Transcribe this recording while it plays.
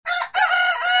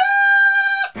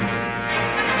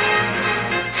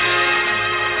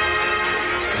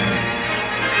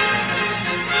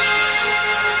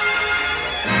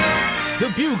The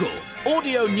Bugle,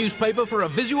 audio newspaper for a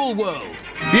visual world.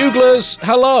 Buglers,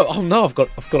 hello. Oh no, I've got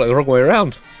it the wrong way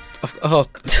around. I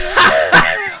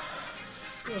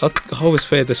always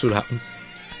feared this would happen.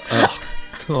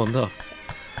 Oh no.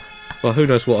 Well, who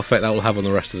knows what effect that will have on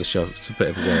the rest of the show. It's a bit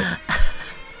of a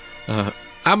worry.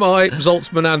 Am I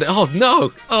Zaltzman Andy? Oh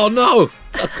no!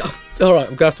 All right,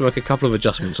 I'm going to have to make a couple of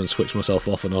adjustments and switch myself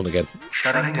off and on again.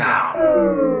 Shutting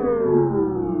down.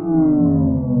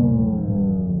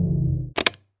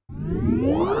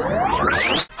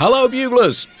 Hello,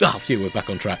 Buglers! We're back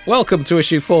on track. Welcome to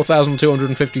issue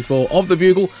 4254 of The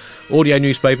Bugle, audio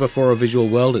newspaper for a visual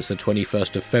world. It's the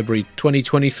 21st of February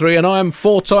 2023, and I am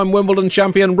four-time Wimbledon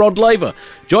champion Rod Laver.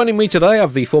 Joining me today, I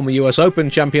have the former US Open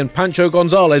champion Pancho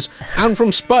Gonzalez, and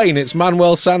from Spain, it's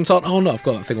Manuel Santon. Oh no, I've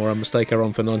got that thing where I mistake her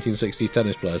on for 1960s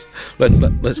tennis players.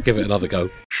 Let's give it another go.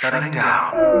 Shutting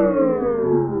down.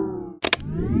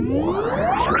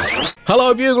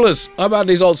 Hello, Buglers. I'm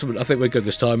Andy Zaltzman. I think we're good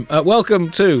this time. Welcome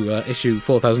to issue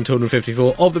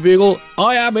 4254 of The Bugle.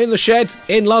 I am in the shed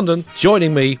in London.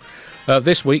 Joining me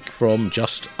this week from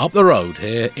just up the road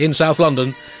here in South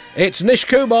London, it's Nish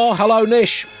Kumar. Hello,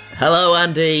 Nish. Hello,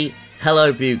 Andy.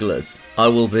 Hello, Buglers. I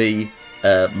will be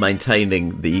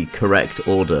maintaining the correct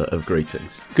order of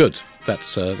greetings. Good.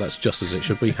 That's just as it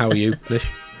should be. How are you, Nish?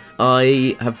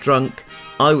 I have drunk,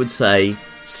 I would say,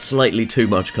 slightly too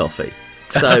much coffee.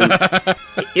 So,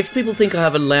 if people think I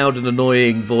have a loud and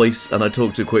annoying voice and I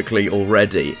talk too quickly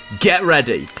already, get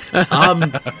ready. I'm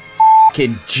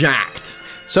f***ing jacked.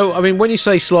 So, I mean, when you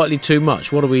say slightly too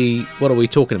much, what are we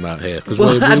talking about here? Because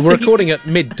we're recording at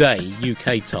midday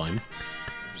UK time.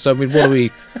 So, I mean,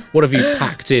 what have you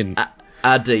packed in?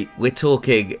 Andy, we're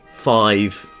talking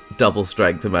 5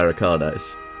 double-strength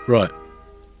Americanos. Right.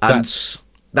 That's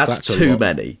too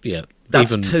many. Yeah.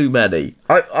 That's too many.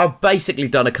 I've basically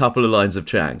done a couple of lines of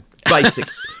Chang.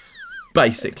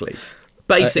 Basically,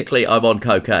 I'm on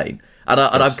cocaine. And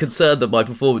I'm concerned that my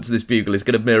performance in this Bugle is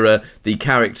going to mirror the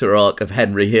character arc of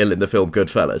Henry Hill in the film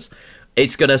Goodfellas.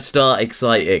 It's going to start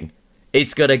exciting.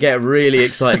 It's going to get really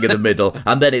exciting in the middle,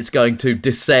 and then it's going to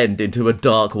descend into a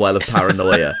dark well of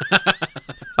paranoia.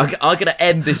 I'm going to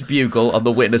end this Bugle on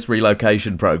the Witness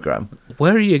Relocation Programme.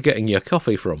 Where are you getting your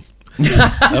coffee from?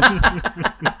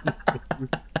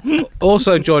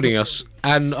 Also joining us,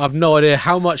 and I've no idea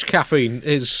how much caffeine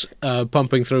is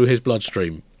pumping through his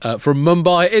bloodstream. From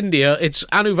Mumbai, India, it's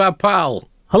Anuvab Pal.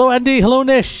 Hello, Andy. Hello,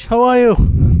 Nish. How are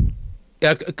you?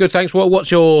 Yeah, good. Thanks. Well,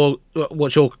 what's your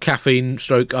caffeine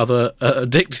stroke other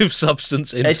addictive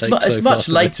substance intake? It's much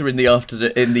later in the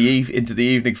afternoon, into the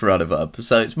evening for Anuvab,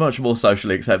 so it's much more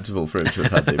socially acceptable for him to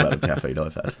have had the amount of caffeine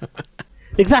I've had.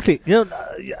 Exactly.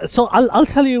 So I'll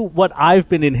tell you what I've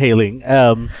been inhaling.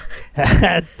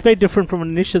 It's very different from what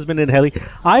Nish has been inhaling.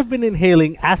 I've been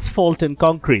inhaling asphalt and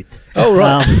concrete. Oh,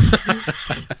 right.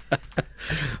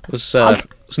 It was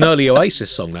an early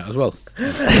Oasis song, that, as well.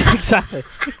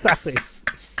 Exactly.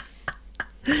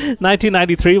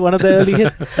 1993, one of the early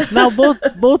hits. Now,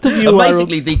 both of you and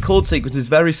basically, the chord sequence is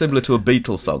very similar to a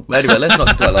Beatles song. But anyway, let's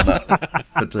not dwell on that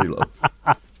for too long.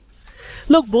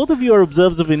 Look, both of you are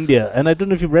observers of India, and I don't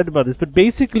know if you've read about this, but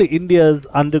basically India is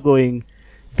undergoing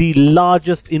the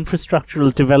largest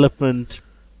infrastructural development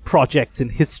projects in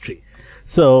history.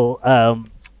 So,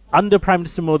 under Prime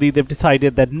Minister Modi, they've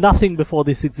decided that nothing before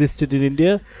this existed in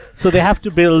India, so they have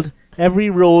to build every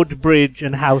road, bridge,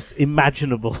 and house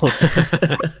imaginable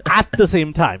at the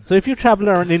same time. So if you travel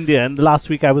around India, and last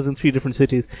week I was in 3 different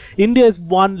cities, India is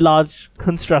one large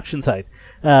construction site.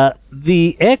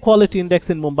 The air quality index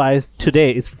in Mumbai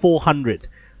today is 400,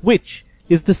 which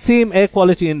is the same air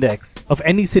quality index of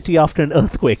any city after an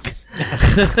earthquake.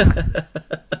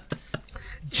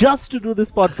 Just to do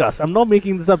this podcast, I'm not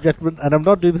making this up, gentlemen, and I'm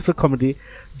not doing this for comedy.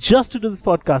 Just to do this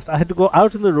podcast, I had to go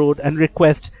out on the road and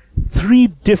request 3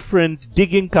 different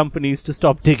digging companies to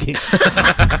stop digging.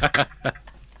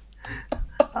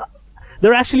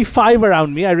 There are actually 5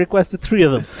 around me. I requested 3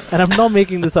 of them, and I'm not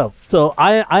making this up. So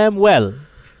I am well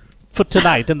for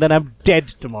tonight, and then I'm dead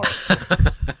tomorrow.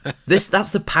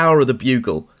 That's the power of the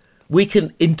Bugle. We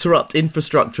can interrupt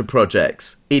infrastructure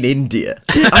projects in India.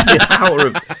 That's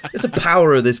the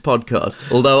power of this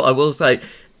podcast. Although I will say,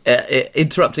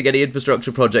 interrupting any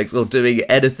infrastructure projects or doing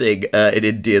anything in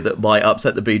India that might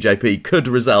upset the BJP could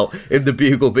result in the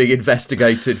Bugle being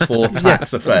investigated for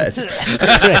tax affairs.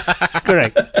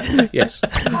 Correct. Yes.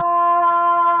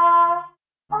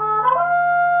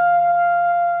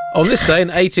 On this day in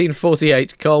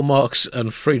 1848, Karl Marx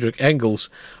and Friedrich Engels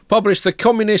published the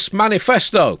Communist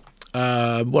Manifesto.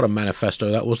 What a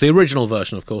manifesto that was. The original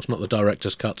version, of course, not the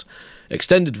director's cut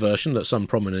extended version that some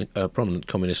prominent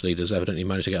communist leaders evidently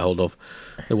managed to get hold of.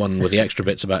 The one with the extra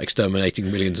bits about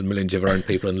exterminating millions and millions of our own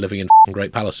people and living in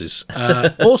great palaces.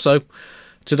 Also,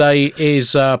 today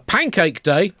is Pancake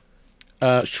Day,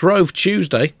 Shrove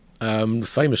Tuesday, the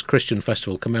famous Christian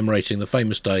festival commemorating the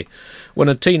famous day when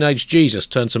a teenage Jesus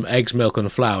turned some eggs, milk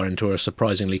and flour into a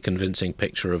surprisingly convincing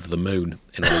picture of the moon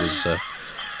in all his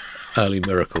early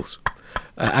miracles.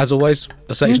 As always,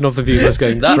 a section of the Bugle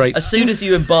going straight... As soon as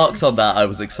you embarked on that, I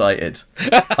was excited.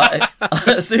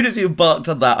 As soon as you embarked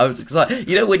on that, I was excited.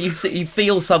 You know, when you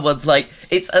feel someone's like...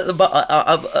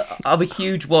 I'm a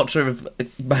huge watcher of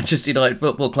Manchester United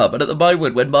Football Club, and at the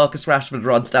moment, when Marcus Rashford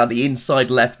runs down the inside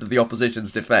left of the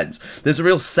opposition's defence, there's a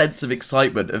real sense of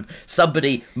excitement of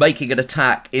somebody making an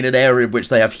attack in an area in which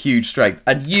they have huge strength.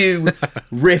 And you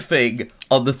riffing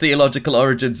on the theological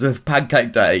origins of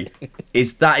Pancake Day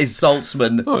is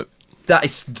Zaltzman. Oh. That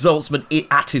is Zaltzman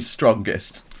at his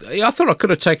strongest. Yeah, I thought I could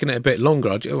have taken it a bit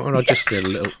longer. I just did a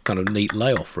little kind of neat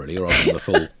layoff, really, rather than the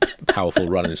full powerful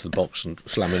run into the box and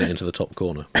slamming it into the top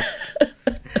corner.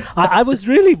 I was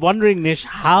really wondering, Nish,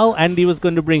 how Andy was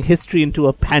going to bring history into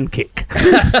a pancake.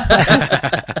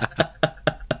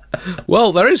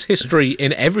 Well, there is history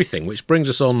in everything, which brings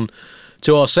us on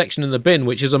to our section in the bin,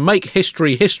 which is a Make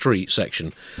History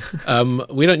section.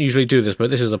 We don't usually do this,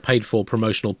 but this is a paid-for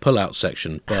promotional pull-out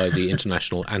section by the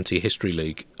International Anti-History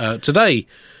League. Today,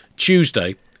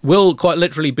 Tuesday, will quite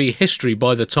literally be history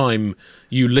by the time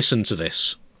you listen to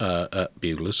this,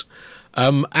 Buglers.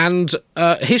 And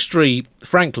history,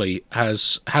 frankly,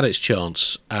 has had its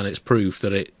chance, and it's proved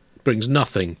that it brings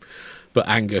nothing but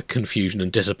anger, confusion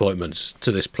and disappointment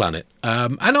to this planet.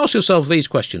 And ask yourselves these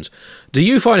questions. Do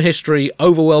you find history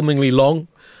overwhelmingly long,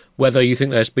 whether you think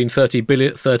there's been 13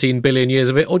 billion years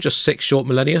of it, or just 6 short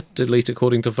millennia, delete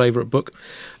according to favourite book?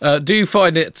 Do you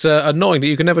find it annoying that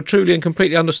you can never truly and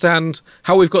completely understand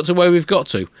how we've got to where we've got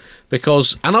to?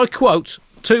 Because, and I quote,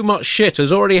 too much shit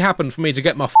has already happened for me to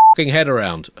get my fucking head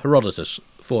around. Herodotus,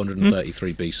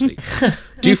 433 BC.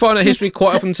 Do you find that history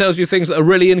quite often tells you things that are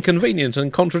really inconvenient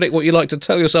and contradict what you like to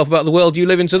tell yourself about the world you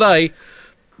live in today?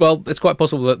 Well, it's quite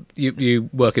possible that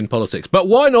you work in politics. But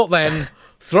why not then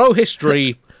throw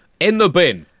history in the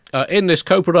bin? In this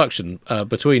co-production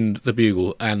between the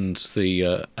Bugle and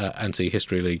the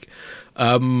Anti-History League,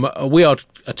 we are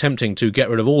attempting to get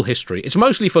rid of all history. It's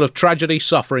mostly full of tragedy,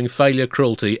 suffering, failure,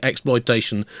 cruelty,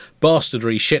 exploitation,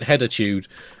 bastardry, shitheaditude,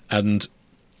 and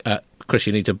Chris,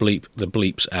 you need to bleep the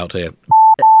bleeps out here.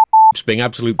 Being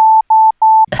absolute.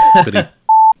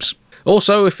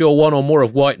 Also, if you're one or more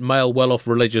of white, male, well-off,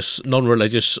 religious,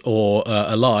 non-religious, or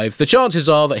alive, the chances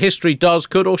are that history does,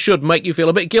 could, or should make you feel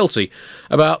a bit guilty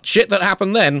about shit that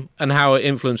happened then and how it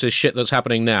influences shit that's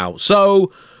happening now.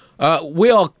 So, we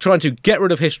are trying to get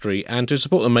rid of history, and to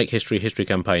support the Make History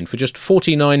campaign, for just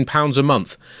 £49 a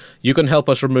month, you can help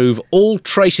us remove all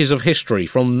traces of history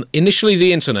from initially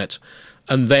the internet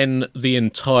and then the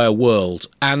entire world.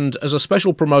 And as a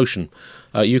special promotion,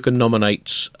 you can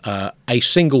nominate a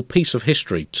single piece of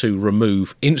history to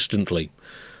remove instantly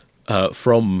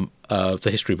from the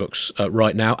history books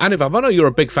right now. Anivab, I know you're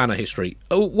a big fan of history.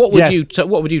 What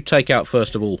would you take out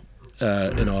first of all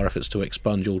in our efforts to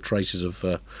expunge all traces of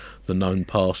the known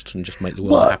past and just make the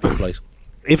world a happy place?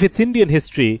 If it's Indian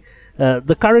history,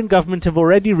 the current government have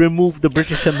already removed the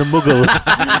British and the Mughals.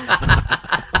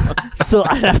 So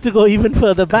I'd have to go even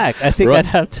further back. I think right.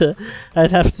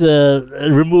 I'd have to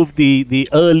remove the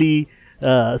early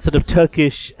sort of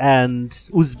Turkish and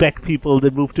Uzbek people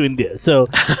that moved to India. So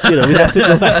we'd have to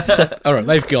go back to. All right,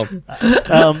 they've gone.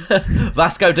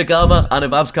 Vasco da Gama,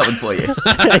 Anivab's coming for you.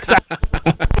 Exactly.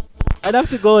 I'd have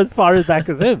to go as far as back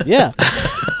as him. Yeah.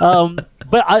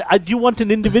 But do you want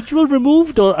an individual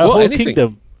removed or a whole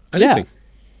kingdom? Anything.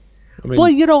 Yeah. I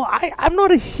mean, I'm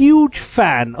not a huge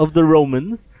fan of the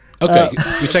Romans. Okay,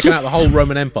 you've taken out the whole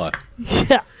Roman Empire.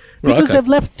 Yeah, because they've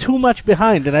left too much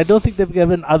behind, and I don't think they've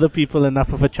given other people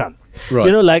enough of a chance.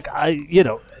 Right.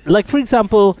 Like for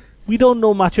example, we don't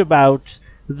know much about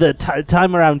the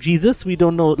time around Jesus. We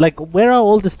don't know, where are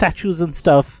all the statues and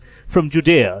stuff from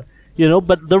Judea?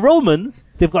 But the Romans,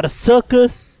 they've got a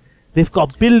circus, they've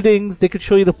got buildings, they could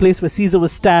show you the place where Caesar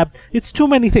was stabbed. It's too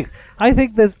many things. I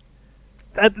think there's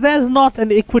not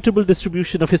an equitable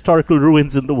distribution of historical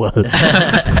ruins in the world.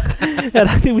 And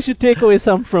I think we should take away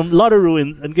some from a lot of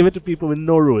ruins and give it to people with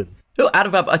no ruins.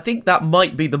 Anivab, I think that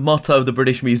might be the motto of the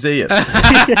British Museum.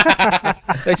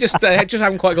 They just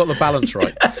haven't quite got the balance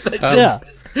right.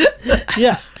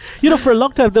 Yeah. For a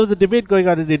long time there was a debate going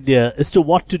on in India as to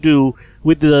what to do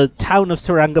with the town of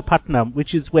Sarangapatnam,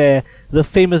 which is where the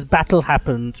famous battle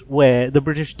happened where the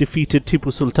British defeated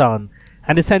Tipu Sultan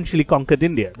and essentially conquered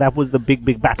India. That was the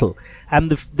big battle.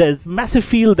 And there's massive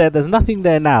field there. There's nothing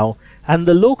there now. And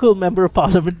the local member of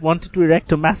parliament wanted to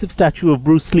erect a massive statue of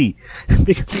Bruce Lee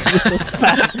because he was a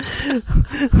fan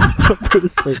of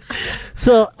Bruce Lee.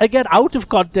 So, again, out of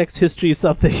context history is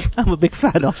something I'm a big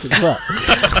fan of as well.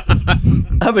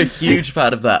 I'm a huge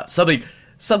fan of that.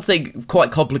 Something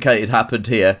quite complicated happened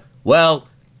here. Well,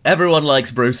 everyone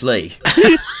likes Bruce Lee.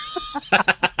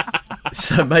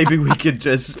 So maybe we could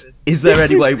just... Is there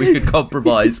any way we could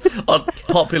compromise on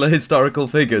popular historical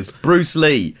figures? Bruce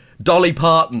Lee, Dolly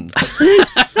Parton,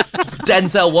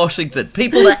 Denzel Washington,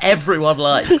 people that everyone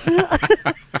likes.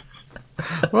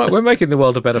 Right, we're making the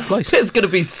world a better place. There's going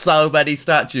to be so many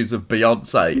statues of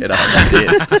Beyonce in 100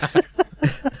 years.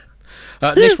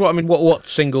 Nish, what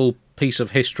single piece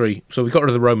of history... So we got rid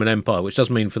of the Roman Empire, which does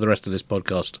mean for the rest of this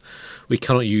podcast we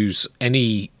cannot use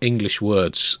any English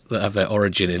words that have their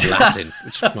origin in Latin.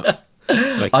 Which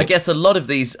I guess a lot of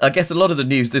the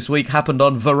news this week happened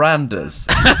on verandas.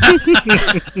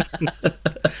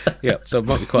 Yeah, so it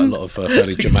might be quite a lot of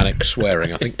fairly Germanic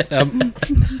swearing, I think.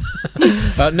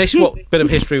 Nish, what bit of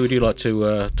history would you like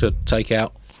to take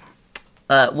out?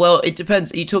 Well, it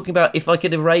depends. Are you talking about if I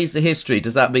can erase the history,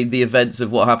 does that mean the events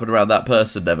of what happened around that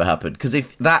person never happened? Because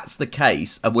if that's the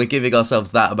case, and we're giving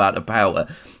ourselves that amount of power,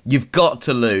 you've got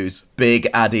to lose Big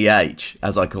Addy H,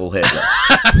 as I call Hitler.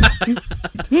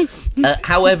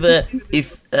 However,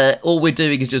 if all we're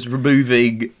doing is just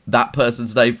removing that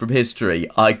person's name from history,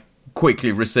 I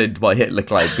quickly rescind my Hitler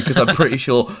claim, because I'm pretty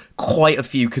sure quite a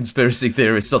few conspiracy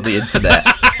theorists on the internet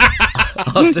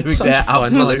are doing their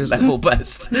absolute level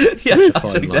best. Yeah, I'm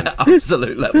doing their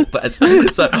absolute level best.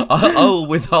 So I'll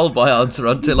withhold my answer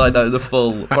until I know the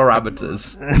full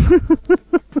parameters.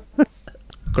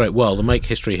 Great. Well, the Make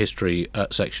History History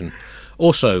section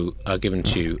also given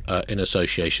to you in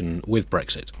association with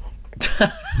Brexit.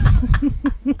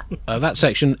 That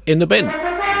section in the bin.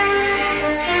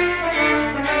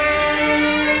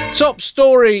 Top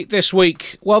story this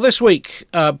week. Well, this week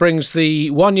brings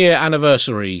the 1-year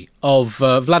anniversary of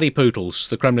Vladdy Pootles,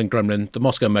 the Kremlin Gremlin, the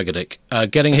Moscow Megadick,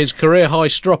 getting his career high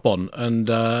strop on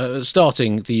and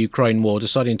starting the Ukraine war,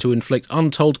 deciding to inflict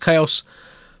untold chaos,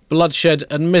 bloodshed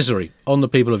and misery on the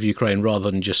people of Ukraine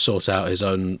rather than just sort out his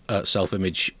own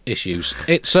self-image issues.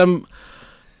 It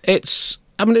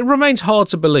remains hard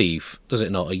to believe, does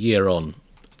it not, a year on,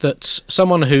 that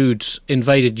someone who'd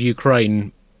invaded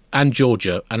Ukraine and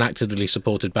Georgia and actively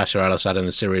supported Bashar al-Assad in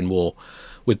the Syrian war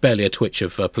with barely a twitch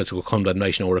of political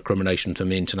condemnation or recrimination from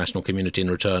the international community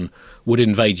in return would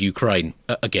invade Ukraine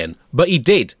again. But he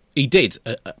did. He did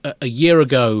a year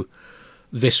ago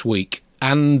this week.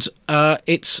 And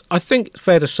it's, I think,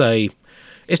 fair to say,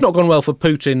 it's not gone well for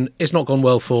Putin. It's not gone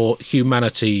well for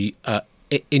humanity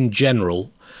in general.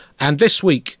 And this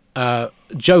week, Joe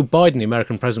Biden, the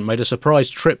American president, made a surprise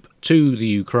trip to the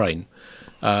Ukraine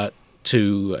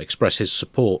to express his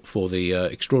support for the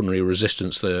extraordinary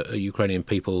resistance the Ukrainian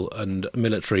people and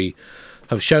military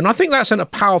have shown. I think that sent a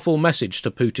powerful message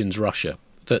to Putin's Russia,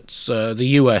 that the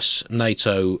US,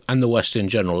 NATO and the West in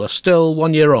general are still,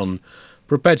 1 year on,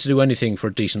 prepared to do anything for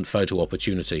a decent photo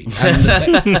opportunity.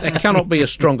 And there cannot be a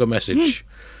stronger message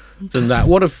than that.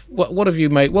 What have you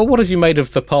made? Well, what have you made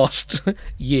of the past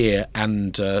year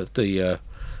and the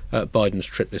Biden's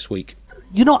trip this week?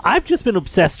 I've just been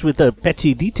obsessed with a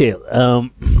petty detail.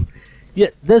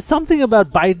 There's something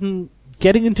about Biden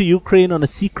getting into Ukraine on a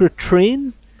secret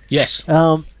train. Yes.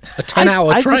 A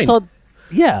 10-hour train. Just thought,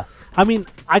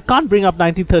 I can't bring up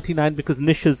 1939 because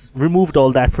Nish has removed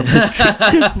all that from history.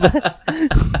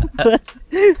 but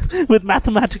with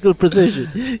mathematical precision,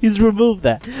 he's removed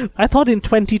that. I thought in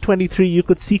 2023 you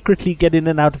could secretly get in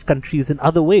and out of countries in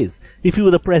other ways if you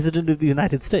were the president of the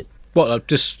United States. Well,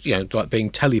 just, like being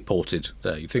teleported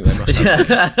there. You think they must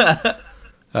have...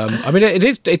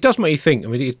 it does make you think.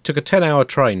 It took a 10-hour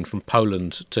train from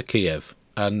Poland to Kiev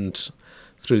and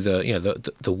through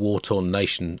the war-torn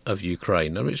nation of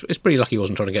Ukraine. It's pretty lucky he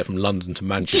wasn't trying to get from London to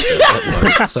Manchester.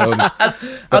 So,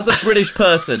 as a British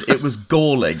person, it was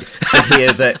galling to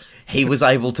hear that he was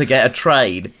able to get a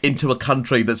train into a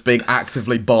country that's being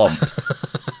actively bombed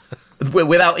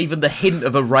without even the hint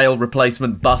of a rail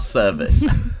replacement bus service.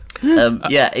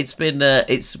 It's been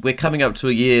we're coming up to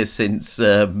a year since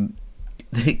the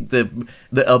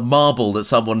marble that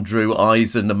someone drew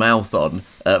eyes and a mouth on,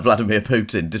 Vladimir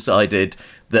Putin, decided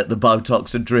that the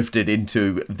Botox had drifted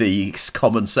into the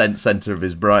common sense centre of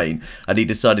his brain, and he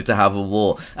decided to have a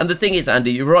war. And the thing is,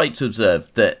 Andy, you're right to observe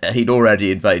that he'd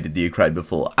already invaded the Ukraine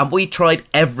before, and we tried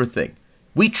everything.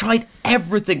 We tried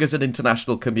everything as an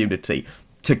international community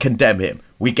to condemn him.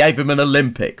 We gave him an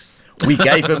Olympics. We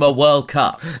gave him a World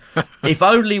Cup. If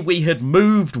only we had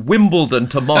moved Wimbledon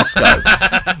to Moscow,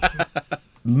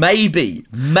 maybe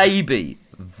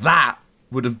that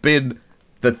would have been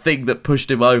the thing that pushed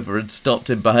him over and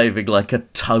stopped him behaving like a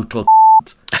total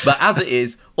But as it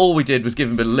is, all we did was give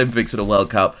him an Olympics and a World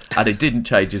Cup, and it didn't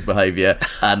change his behaviour,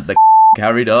 and the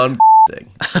carried on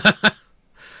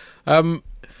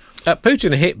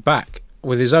Putin hit back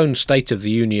with his own State of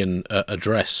the Union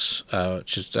address,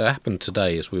 which has happened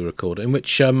today as we record, in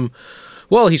which,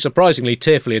 he surprisingly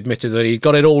tearfully admitted that he'd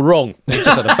got it all wrong. He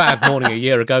just had a bad morning a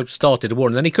year ago, started a war,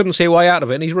 and then he couldn't see a way out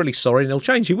of it, and he's really sorry, and he'll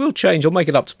change. He will change. He'll make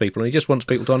it up to people, and he just wants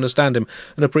people to understand him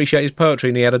and appreciate his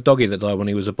poetry. And he had a doggy that died when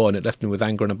he was a boy, and it left him with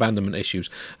anger and abandonment issues,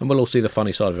 and we'll all see the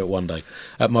funny side of it one day.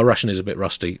 My Russian is a bit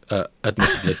rusty,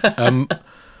 admittedly.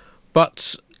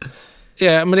 But...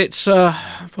 yeah, I mean, it's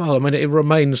it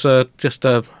remains just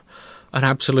an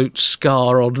absolute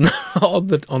scar on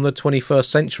the 21st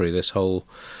century. This whole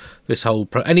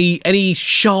any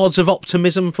shards of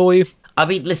optimism for you? I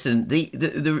mean, listen,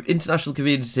 the international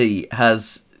community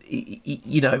has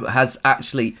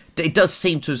actually, it does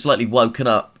seem to have slightly woken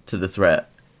up to the threat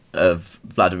of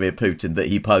Vladimir Putin that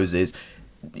he poses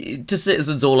to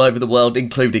citizens all over the world,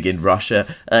 including in Russia.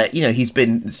 He's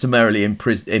been summarily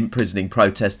imprisoning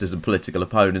protesters and political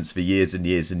opponents for years and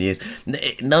years and years.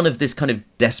 None of this kind of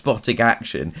despotic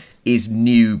action is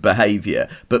new behaviour,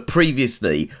 but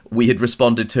previously we had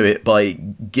responded to it by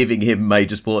giving him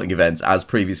major sporting events, as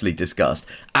previously discussed,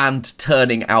 and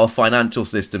turning our financial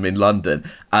system in London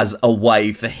as a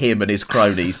way for him and his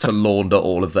cronies to launder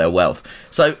all of their wealth.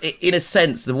 So in a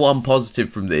sense, the one positive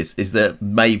from this is that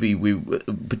maybe we,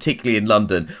 particularly in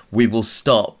London, we will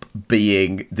stop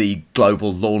being the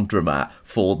global laundromat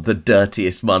for the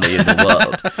dirtiest money in the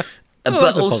world.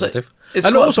 But also, positive.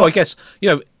 And also, I guess,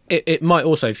 it might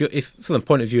also, if from the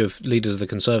point of view of leaders of the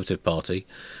Conservative Party,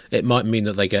 it might mean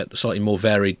that they get slightly more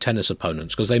varied tennis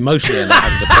opponents, because they mostly end up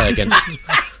having to play against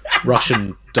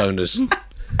Russian donors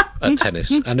at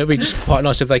tennis, and it'd be just quite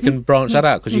nice if they can branch that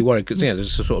out, because you worry, because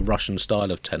there's a sort of Russian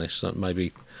style of tennis that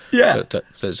maybe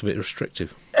that's a bit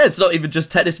restrictive. It's not even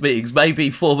just tennis meetings. Maybe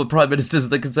former prime ministers of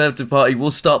the Conservative Party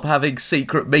will stop having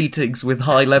secret meetings with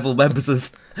high-level members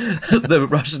of the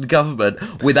Russian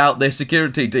government without their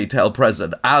security detail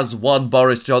present, as one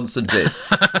Boris Johnson did.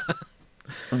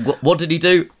 What did he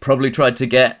do? Probably tried to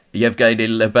get Yevgeny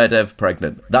Lebedev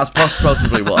pregnant. That's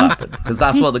possibly what happened, because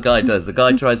that's what the guy does. The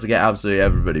guy tries to get absolutely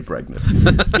everybody pregnant.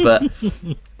 But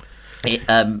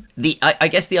I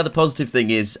guess the other positive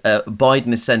thing is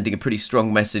Biden is sending a pretty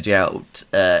strong message out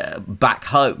back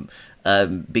home.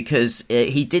 Because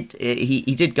he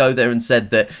did go there and said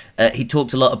that he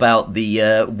talked a lot about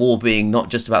the war being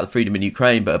not just about the freedom in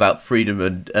Ukraine, but about freedom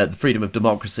and the freedom of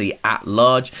democracy at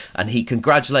large. And he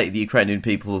congratulated the Ukrainian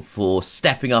people for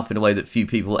stepping up in a way that few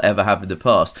people ever have in the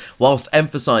past, whilst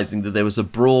emphasising that there was a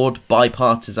broad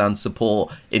bipartisan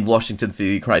support in Washington for the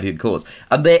Ukrainian cause.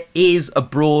 And there is a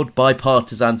broad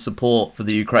bipartisan support for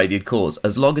the Ukrainian cause,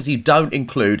 as long as you don't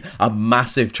include a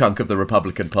massive chunk of the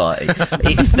Republican Party.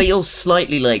 It feels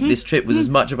slightly like this trip was as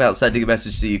much about sending a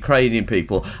message to the Ukrainian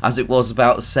people as it was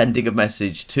about sending a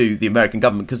message to the American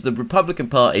government, because the Republican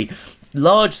Party,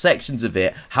 large sections of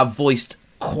it, have voiced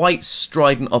quite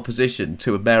strident opposition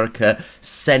to America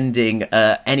sending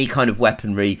any kind of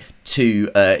weaponry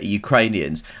to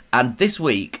Ukrainians. And this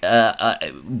week,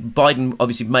 Biden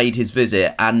obviously made his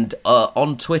visit, and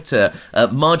on Twitter,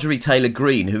 Marjorie Taylor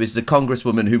Greene, who is the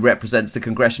congresswoman who represents the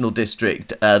congressional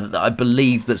district, I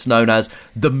believe that's known as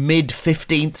the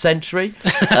mid-15th century,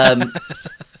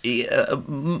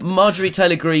 Marjorie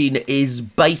Taylor Greene is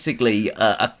basically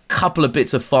a couple of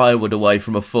bits of firewood away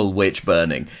from a full witch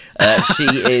burning.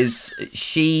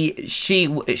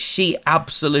 She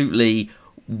absolutely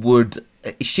would.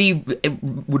 She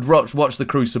would watch The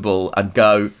Crucible and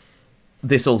go,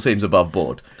 this all seems above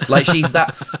board. Like, she's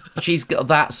got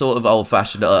that sort of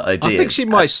old-fashioned idea. I think she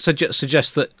might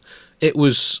suggest that it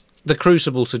was The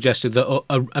Crucible suggested that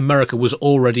America was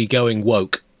already going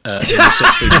woke in the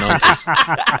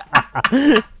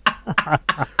 1690s.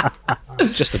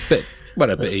 Just a bit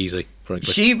easy,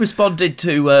 frankly. She responded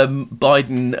to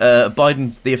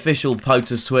Biden's, the official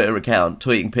POTUS Twitter account,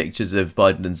 tweeting pictures of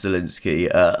Biden and Zelensky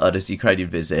on his Ukrainian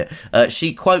visit.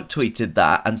 She quote tweeted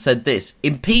that and said this: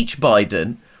 "Impeach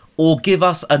Biden or give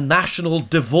us a national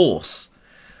divorce."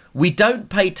 we don't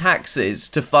pay taxes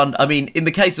to fund... I mean, in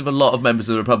the case of a lot of members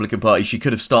of the Republican Party, she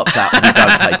could have stopped at, we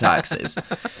don't pay taxes.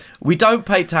 We don't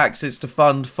pay taxes to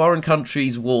fund foreign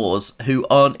countries' wars who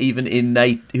aren't even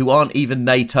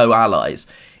NATO allies.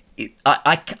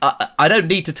 I don't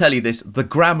need to tell you this. The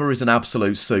grammar is an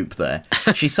absolute soup there.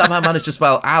 She somehow managed to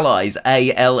spell allies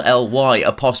ALLY''S.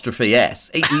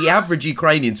 The average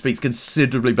Ukrainian speaks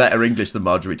considerably better English than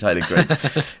Marjorie Taylor Greene.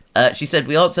 She said,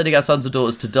 we aren't sending our sons and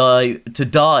daughters to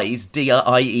dies,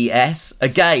 DIES.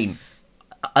 Again,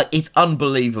 it's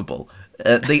unbelievable.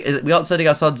 We aren't sending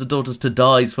our sons and daughters to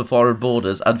dies for foreign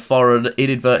borders and foreign, in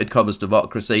inverted commas,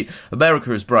 democracy.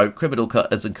 America is broke, criminal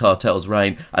cutters and cartels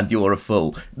reign, and you're a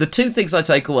fool. The two things I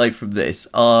take away from this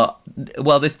are...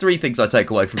 Well, there's three things I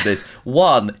take away from this.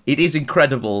 One, it is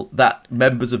incredible that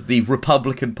members of the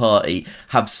Republican Party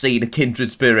have seen a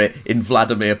kindred spirit in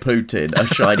Vladimir Putin, a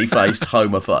shiny-faced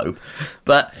homophobe.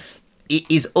 But... it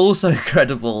is also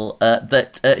incredible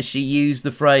that she used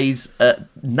the phrase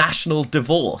national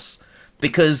divorce,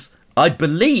 because I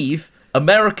believe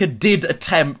America did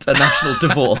attempt a national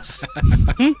divorce.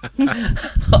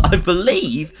 I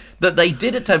believe that they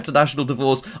did attempt a national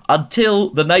divorce until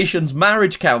the nation's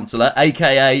marriage counsellor,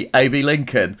 aka A.B.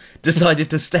 Lincoln, decided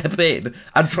to step in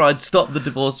and try and stop the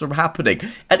divorce from happening.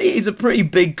 And it is a pretty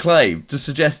big claim to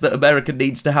suggest that America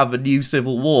needs to have a new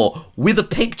civil war with a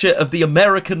picture of the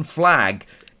American flag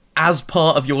as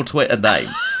part of your Twitter name.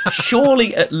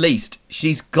 Surely, at least,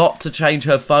 she's got to change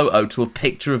her photo to a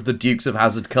picture of the Dukes of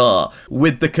Hazzard car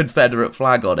with the Confederate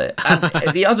flag on it.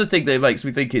 And the other thing that makes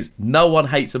me think is no one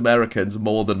hates Americans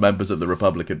more than members of the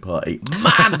Republican Party.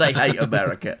 Man, they hate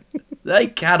America. They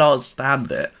cannot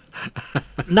stand it.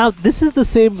 Now, this is the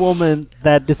same woman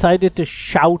that decided to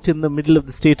shout in the middle of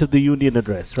the State of the Union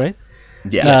address, right?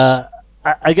 Yes.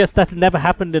 I guess that never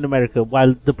happened in America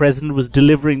while the president was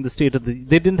delivering the State of the...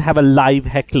 They didn't have a live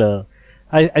heckler.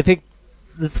 I think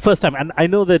this is the first time. And I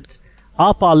know that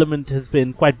our parliament has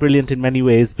been quite brilliant in many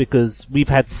ways because we've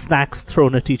had snacks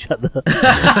thrown at each other. In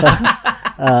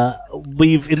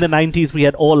the 90s, we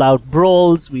had all-out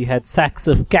brawls. We had sacks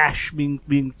of cash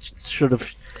being sort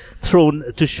of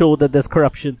thrown to show that there's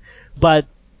corruption. But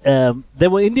there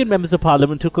were Indian members of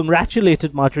parliament who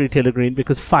congratulated Marjorie Taylor Greene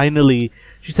because finally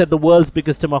she said the world's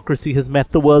biggest democracy has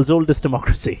met the world's oldest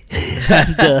democracy.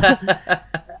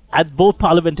 And both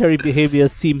parliamentary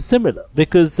behaviors seem similar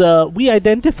because we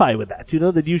identify with that,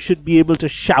 that you should be able to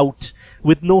shout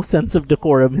with no sense of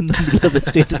decorum in the middle of the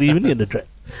State of the Union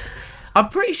address. I'm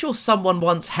pretty sure someone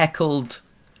once heckled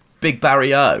Big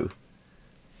Barry O.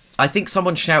 I think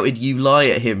someone shouted "You lie"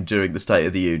 at him during the State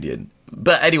of the Union.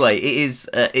 But anyway, it is.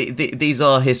 These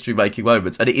are history-making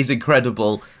moments, and it is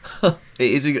incredible. It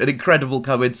is an incredible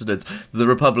coincidence that the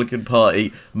Republican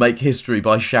Party make history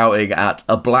by shouting at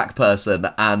a black person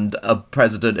and a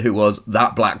president who was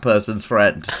that black person's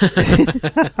friend.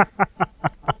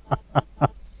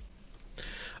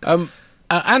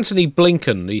 Antony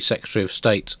Blinken, the Secretary of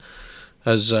State,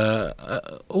 has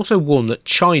also warned that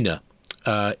China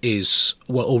is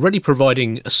already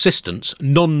providing assistance,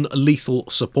 non-lethal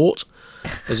support,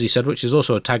 as he said, which is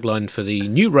also a tagline for the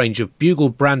new range of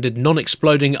Bugle-branded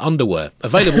non-exploding underwear,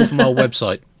 available from our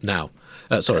website now.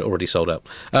 Already sold out.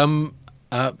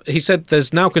 He said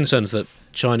there's now concerns that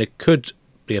China could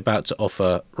be about to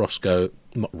offer Moscow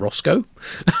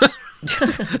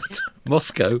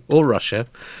or Russia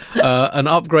an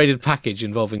upgraded package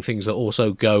involving things that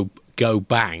also go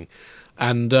bang.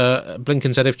 And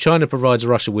Blinken said if China provides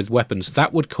Russia with weapons,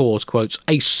 that would cause, quotes,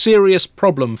 a serious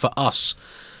problem for us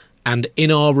and in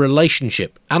our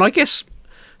relationship. And I guess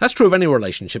that's true of any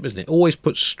relationship, isn't it? Always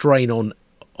puts strain on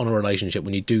a relationship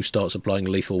when you do start supplying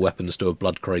lethal weapons to a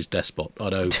blood-crazed despot. I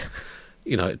know,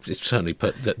 it's certainly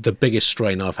put the biggest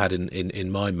strain I've had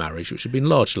in my marriage, which has been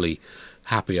largely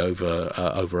happy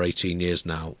over 18 years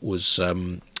now, was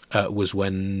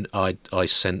when I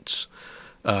sent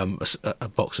a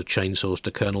box of chainsaws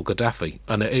to Colonel Gaddafi,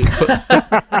 and it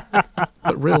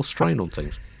put real strain on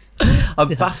things.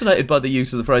 I'm fascinated by the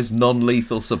use of the phrase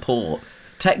non-lethal support.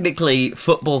 Technically,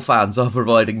 football fans are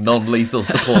providing non-lethal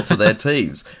support to their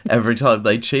teams every time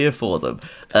they cheer for them.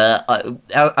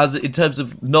 As in terms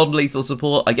of non-lethal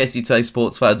support, I guess you'd say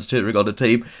sports fans cheering on a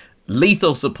team.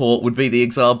 Lethal support would be the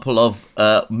example of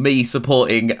me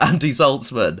supporting Andy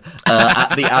Zaltzman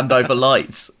at the Andover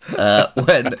Lights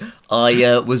when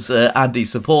I was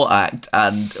Andy's support act,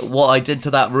 and what I did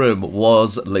to that room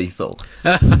was lethal.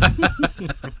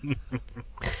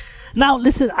 Now,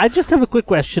 listen, I just have a quick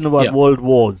question about world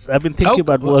wars. I've been thinking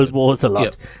about world wars a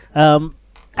lot. Yeah.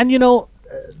 And,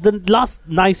 the last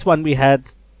nice one we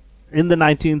had in the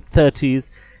 1930s,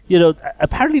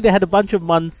 apparently they had a bunch of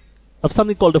months of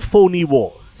something called a phony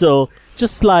war. So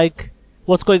just like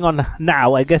what's going on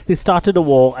now, I guess they started a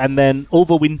war and then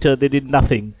over winter they did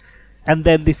nothing. And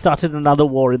then they started another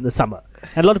war in the summer.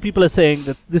 And a lot of people are saying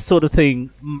that this sort of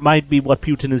thing might be what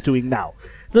Putin is doing now.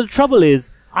 The trouble is,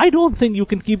 I don't think you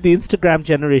can keep the Instagram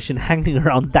generation hanging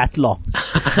around that long.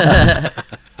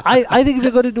 I think if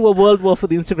you're going to do a world war for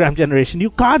the Instagram generation, you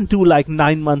can't do like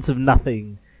 9 months of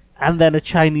nothing and then a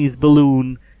Chinese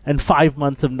balloon and 5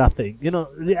 months of nothing. You know,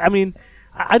 I mean,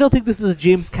 I don't think this is a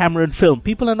James Cameron film.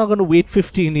 People are not going to wait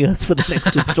 15 years for the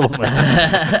next installment.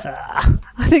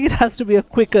 I think it has to be a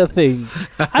quicker thing.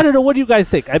 I don't know. What do you guys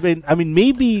think? I mean,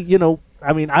 maybe, you know,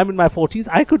 I'm in my 40s.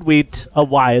 I could wait a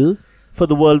while for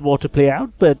the World War to play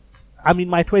out. But, I mean,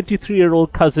 my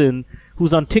 23-year-old cousin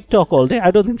who's on TikTok all day,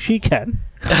 I don't think she can.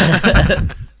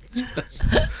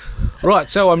 Right,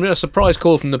 so I'm in a surprise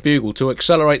call from the Bugle to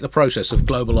accelerate the process of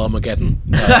global Armageddon.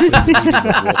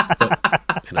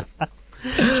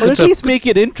 Or at least make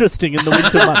it interesting in the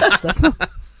winter months. That's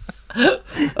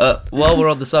While we're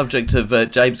on the subject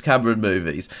of James Cameron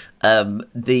movies,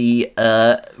 the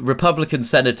Republican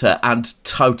senator and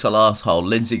total arsehole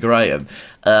Lindsey Graham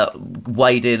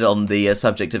weighed in on the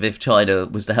subject of if China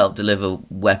was to help deliver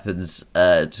weapons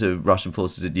to Russian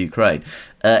forces in Ukraine.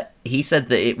 He said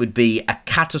that it would be a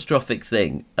catastrophic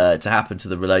thing to happen to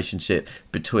the relationship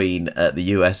between the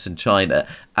US and China.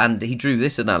 And he drew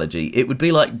this analogy. It would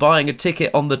be like buying a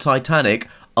ticket on the Titanic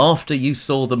after you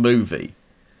saw the movie.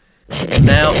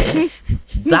 Now,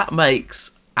 that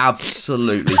makes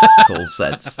absolutely full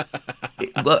sense.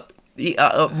 But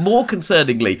more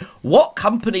concerningly, what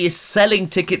company is selling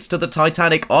tickets to the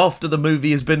Titanic after the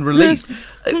movie has been released?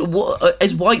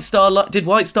 Did White Star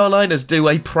Liners do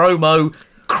a promo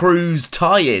cruise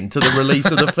tie-in to the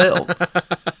release of the film?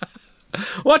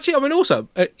 Well, actually, I mean, also,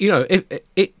 you know,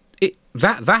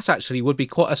 that actually would be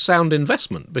quite a sound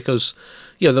investment because,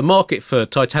 you know, the market for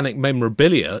Titanic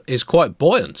memorabilia is quite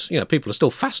buoyant. You know, people are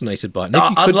still fascinated by it.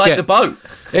 Unlike the boat.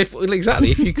 If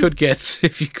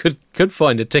you could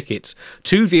find a ticket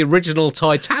to the original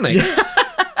Titanic,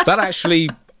 that actually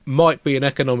might be an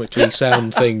economically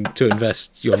sound thing to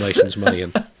invest your nation's money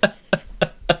in.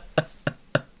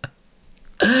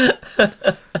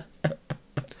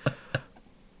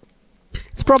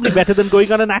 It's probably better than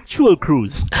going on an actual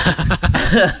cruise.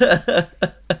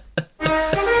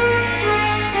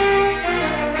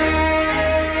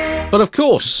 But of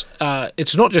course,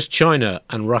 it's not just China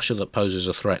and Russia that poses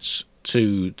a threat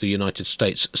to the United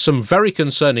States. Some very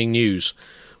concerning news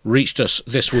reached us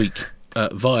this week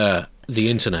via the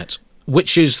internet,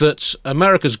 which is that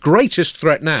America's greatest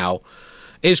threat now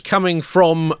is coming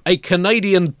from a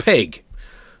Canadian pig.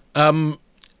 And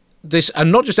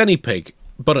not just any pig,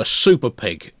 but a super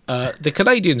pig. The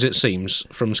Canadians, it seems,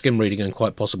 from skim reading and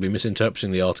quite possibly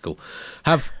misinterpreting the article,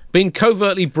 have been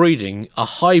covertly breeding a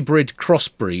hybrid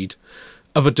crossbreed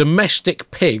of a domestic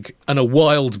pig and a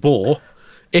wild boar,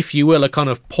 if you will, a kind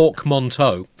of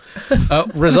porkmanteau,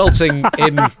 resulting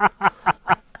in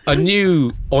a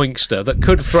new oinkster that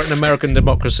could threaten American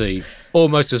democracy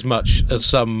almost as much as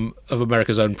some of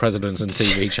America's own presidents and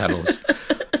TV channels.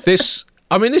 This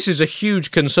is a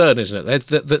huge concern, isn't it?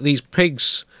 That these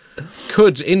pigs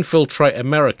could infiltrate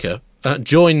America,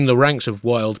 join the ranks of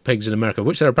wild pigs in America,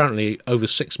 which there are apparently over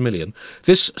 6 million.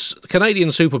 This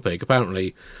Canadian super pig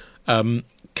apparently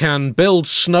can build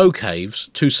snow caves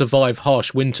to survive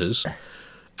harsh winters.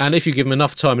 And if you give them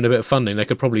enough time and a bit of funding, they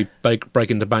could probably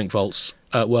break into bank vaults,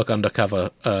 work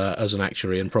undercover as an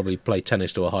actuary, and probably play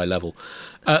tennis to a high level.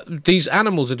 These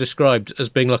animals are described as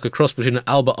being like a cross between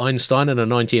Albert Einstein and a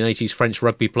 1980s French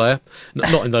rugby player.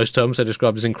 Not in those terms. They're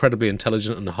described as incredibly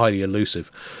intelligent and highly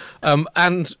elusive.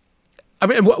 And I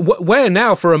mean, where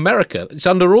now for America? It's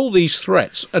under all these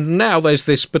threats, and now there's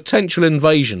this potential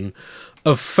invasion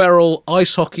of feral,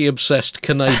 ice hockey-obsessed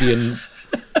Canadian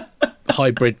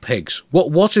hybrid pigs.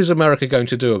 What is America going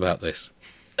to do about this?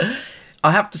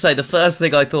 I have to say, the first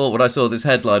thing I thought when I saw this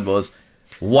headline was,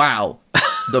 wow,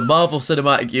 the Marvel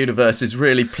Cinematic Universe is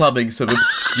really plumbing some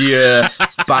obscure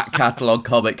back catalogue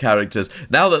comic characters.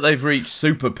 Now that they've reached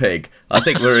Super Pig, I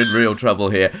think we're in real trouble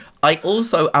here. I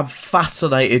also am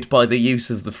fascinated by the use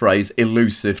of the phrase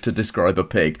elusive to describe a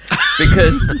pig.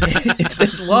 Because if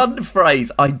there's one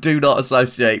phrase I do not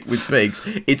associate with pigs,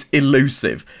 it's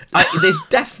elusive. There's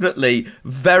definitely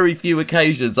very few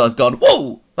occasions I've gone,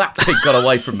 whoa, that pig got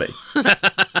away from me.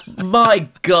 My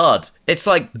God. It's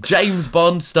like James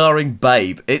Bond starring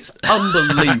Babe. It's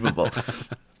unbelievable.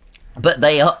 But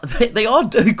they are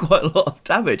doing quite a lot of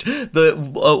damage. The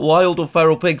wild or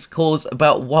feral pigs cause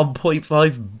about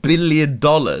 $1.5 billion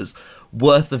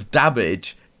worth of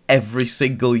damage every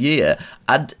single year,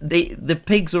 and the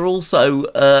pigs are also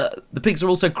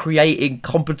creating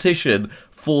competition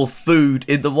for food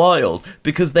in the wild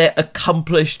because they're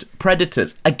accomplished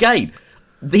predators. Again,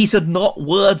 these are not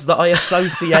words that I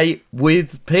associate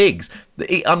with pigs,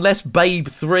 unless Babe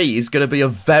 3 is going to be a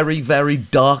very, very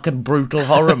dark and brutal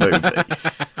horror movie.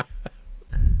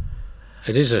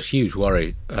 It is a huge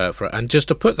worry, and just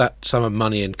to put that sum of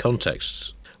money in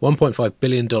context, $1.5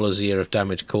 billion a year of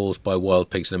damage caused by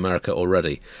wild pigs in America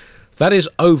already. That is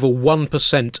over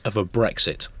 1% of a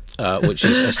Brexit, which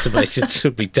is estimated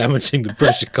to be damaging the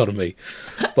British economy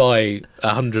by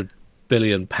 £100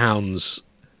 billion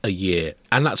a year.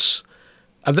 And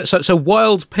so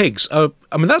wild pigs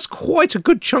that's quite a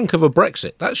good chunk of a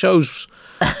Brexit. That shows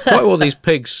quite what these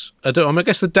pigs are doing. I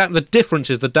guess the difference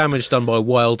is the damage done by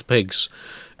wild pigs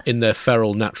in their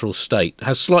feral natural state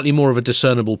has slightly more of a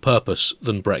discernible purpose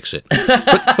than Brexit.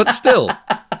 But still,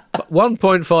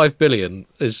 1.5 billion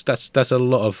that's a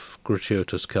lot of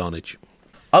gratuitous carnage.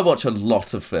 I watch a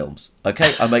lot of films,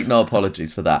 okay? I make no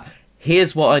apologies for that.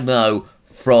 Here's what I know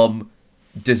from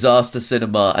disaster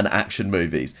cinema and action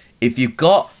movies. If you've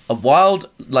got a wild,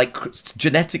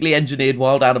 genetically engineered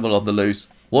wild animal on the loose,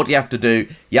 what do you have to do?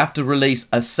 You have to release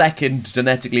a second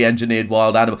genetically engineered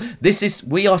wild animal.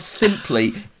 We are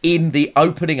simply in the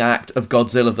opening act of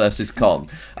Godzilla vs. Kong.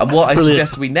 And what I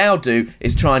suggest we now do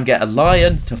is try and get a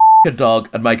lion to a dog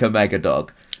and make a mega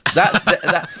dog. That's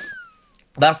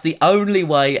the only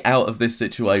way out of this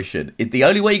situation. The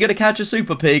only way you're going to catch a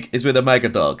super pig is with a mega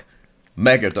dog.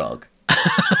 Mega dog.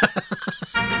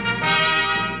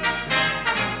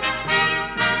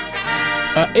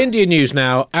 India news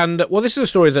now, and this is a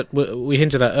story that we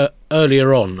hinted at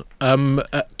earlier on.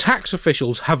 Tax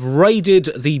officials have raided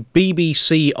the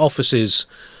BBC offices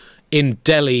in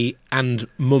Delhi and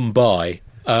Mumbai.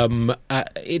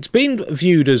 It's been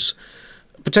viewed as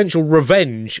potential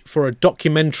revenge for a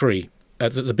documentary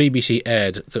that the BBC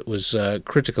aired that was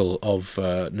critical of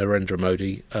Narendra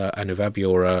Modi and of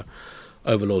Abiur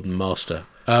overlord and master.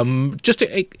 Just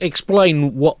to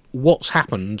explain what's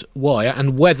happened, why,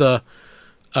 and whether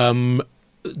the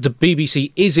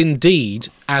BBC is indeed,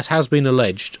 as has been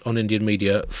alleged on Indian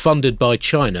media, funded by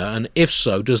China, and if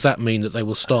so, does that mean that they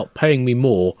will start paying me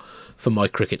more for my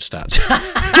cricket stats?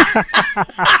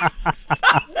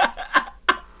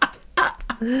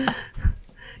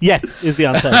 Yes, is the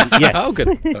answer. Yes. Oh,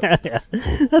 good. Yeah.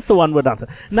 That's the one-word answer.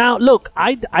 Now, look,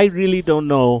 I really don't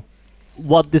know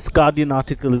what this Guardian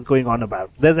article is going on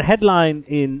about. There's a headline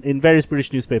in various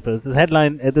British newspapers.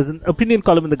 There's an opinion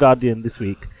column in The Guardian this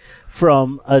week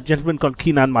from a gentleman called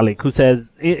Keenan Malik, who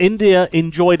says, India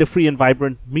enjoyed a free and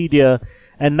vibrant media,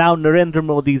 and now Narendra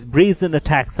Modi's brazen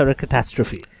attacks are a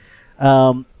catastrophe.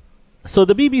 So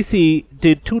the BBC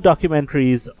did 2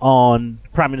 documentaries on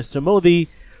Prime Minister Modi,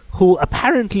 who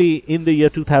apparently in the year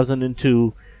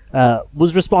 2002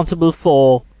 was responsible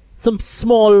for some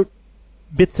small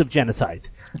bits of genocide.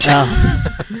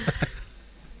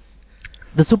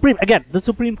 The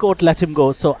Supreme Court let him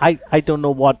go, so I don't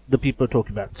know what the people are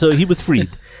talking about. So he was freed.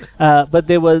 But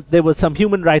there were some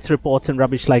human rights reports and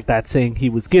rubbish like that saying he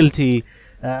was guilty.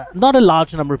 Not a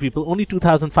large number of people, only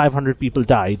 2,500 people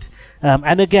died.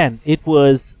 And again, it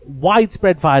was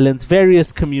widespread violence,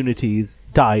 various communities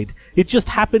died. It just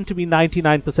happened to be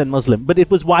 99% Muslim, but it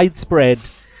was widespread.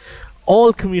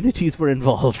 All communities were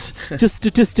involved. Just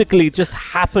statistically, just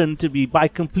happened to be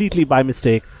completely by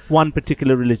mistake one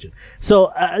particular religion.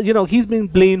 So he's been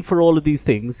blamed for all of these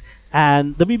things,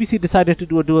 and the BBC decided to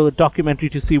do a documentary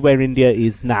to see where India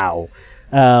is now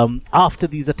after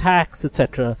these attacks,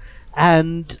 etc.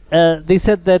 And they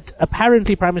said that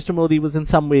apparently Prime Minister Modi was in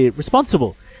some way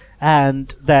responsible,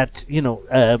 and that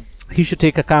he should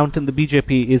take account, and the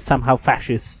BJP is somehow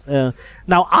fascist.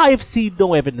 Now, I've seen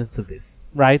no evidence of this,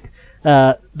 right?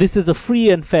 This is a free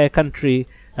and fair country.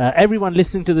 Everyone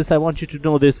listening to this, I want you to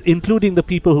know this, including the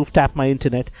people who've tapped my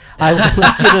internet. I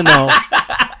want you to know.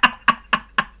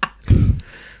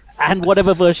 And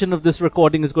whatever version of this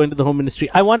recording is going to the Home Ministry,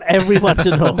 I want everyone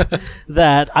to know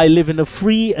that I live in a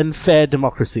free and fair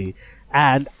democracy.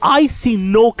 And I see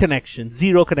no connection,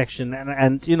 zero connection.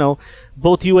 And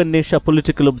both you and Nish are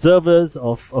political observers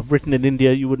of Britain and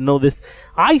India. You would know this.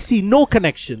 I see no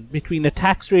connection between a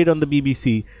tax raid on the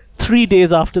BBC 3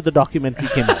 days after the documentary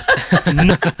came out.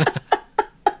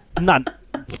 None.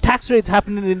 Tax raids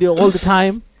happen in India all the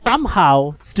time.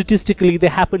 Somehow, statistically, they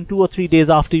happen 2 or 3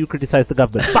 days after you criticize the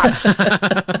government.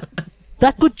 But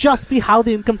that could just be how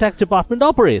the income tax department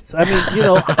operates. I mean,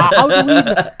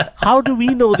 how do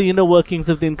we know the inner workings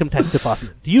of the income tax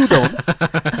department? You don't.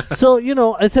 So,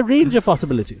 it's a range of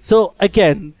possibilities. So,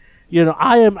 again,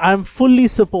 I'm fully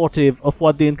supportive of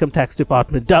what the income tax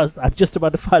department does. I'm just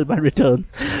about to file my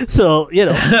returns. So,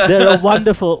 they're a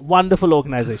wonderful, wonderful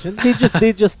organization.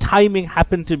 They just timing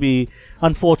happened to be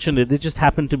unfortunate. They just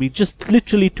happened to be just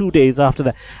literally 2 days after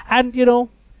that. And,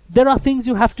 there are things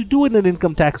you have to do in an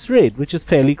income tax raid, which is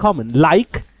fairly common,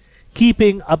 like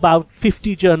keeping about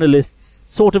 50 journalists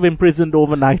sort of imprisoned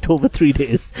overnight over 3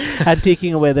 days and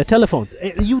taking away their telephones.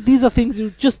 These are things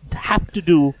you just have to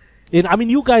do.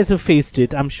 You guys have faced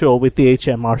it, I'm sure, with the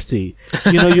HMRC.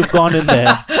 You've gone in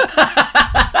there.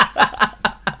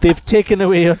 They've taken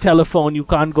away your telephone. You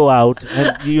can't go out.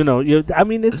 And,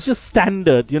 it's just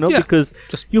standard, because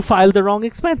you filed the wrong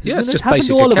expenses. Yeah, it's just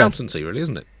basic accountancy, really,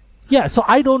 isn't it? Yeah, so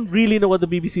I don't really know what the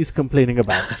BBC is complaining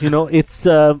about. It's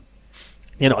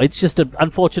just an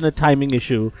unfortunate timing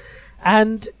issue.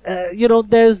 And,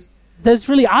 there's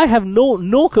really, I have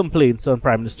no complaints on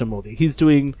Prime Minister Modi. He's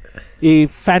doing a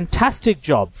fantastic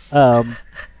job. And,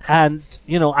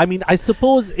 I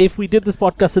suppose if we did this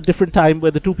podcast at a different time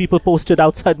where the two people posted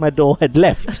outside my door had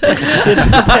left,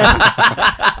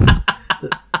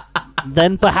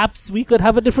 then perhaps we could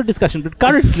have a different discussion. But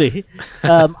currently,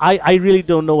 I really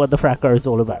don't know what the fracas is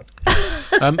all about.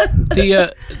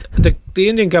 The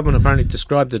Indian government apparently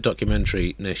described the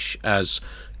documentary, Nish, as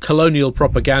colonial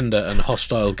propaganda and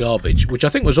hostile garbage, which I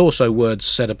think was also words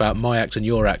said about my act and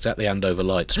your act at the Andover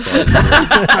Lights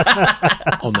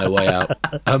on their way out.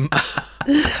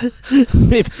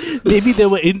 Maybe there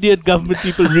were Indian government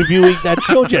people reviewing that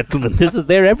show, gentlemen.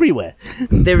 They're everywhere.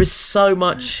 There is so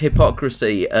much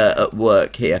hypocrisy at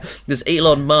work here. Because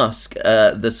Elon Musk,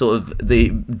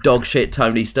 the dog shit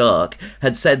Tony Stark,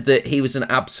 had said that he was an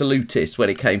absolutist when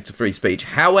it came to free speech.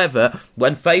 However,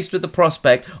 when faced with the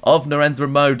prospect of Narendra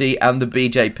Modi and the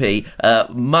BJP,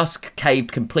 Musk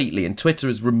caved completely, and Twitter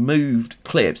has removed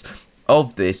clips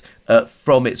of this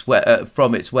from its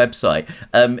website.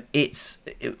 It's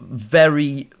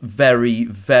very, very,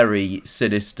 very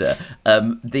sinister.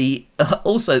 The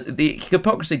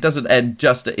hypocrisy doesn't end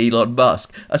just at Elon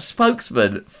Musk. A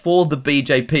spokesman for the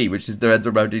BJP, which is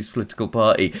Narendra Modi's political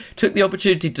party, took the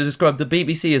opportunity to describe the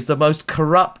BBC as the most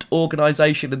corrupt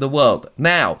organisation in the world.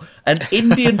 Now, an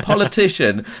Indian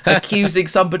politician accusing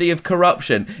somebody of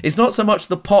corruption is not so much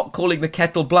the pot calling the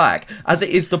kettle black as it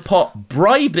is the pot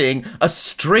bribing a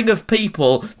string of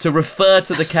people to refer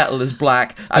to the kettle as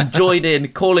black and join in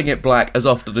calling it black as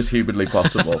often as humanly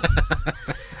possible.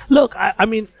 Look, I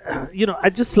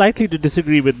just slightly to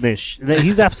disagree with Nish.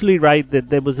 He's absolutely right that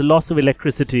there was a loss of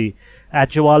electricity at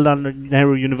Jawaharlal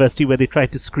Nehru University where they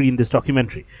tried to screen this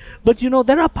documentary. But,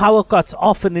 there are power cuts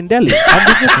often in Delhi.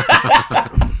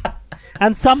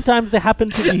 And sometimes they happen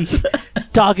to be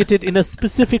targeted in a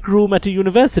specific room at a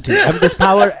university. And there's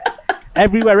power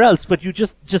everywhere else, but you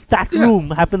just that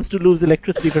room happens to lose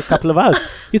electricity for a couple of hours.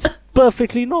 It's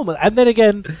perfectly normal. And then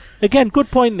again,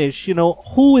 good point, Nish.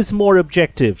 Who is more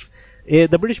objective?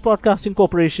 The British Broadcasting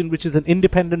Corporation, which is an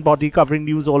independent body covering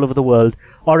news all over the world,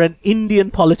 or an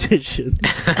Indian politician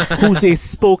who's a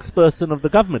spokesperson of the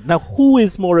government. Now, who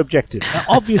is more objective?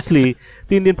 Obviously,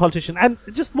 the Indian politician. And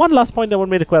just one last point I want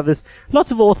to make about this.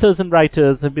 Lots of authors and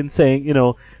writers have been saying,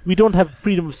 we don't have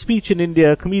freedom of speech in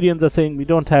India. Comedians are saying we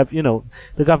don't have,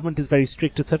 the government is very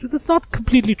strict, etc. That's not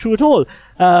completely true at all.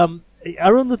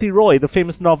 Arundhati Roy, the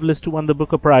famous novelist who won the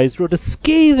Booker Prize, wrote a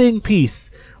scathing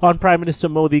piece on Prime Minister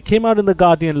Modi, came out in The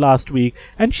Guardian last week,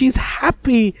 and she's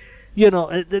happy,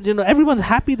 everyone's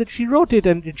happy that she wrote it,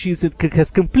 and she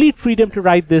has complete freedom to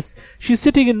write this. She's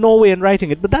sitting in Norway and writing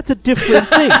it, but that's a different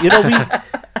thing.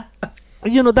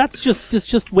 That's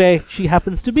just where she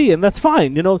happens to be, and that's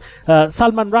fine.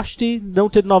 Salman Rushdie,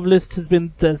 noted novelist, has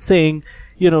been saying,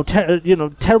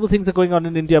 terrible things are going on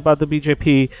in India about the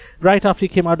BJP right after he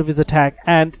came out of his attack.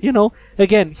 And,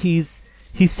 again, he's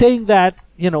saying that,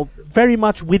 very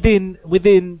much within,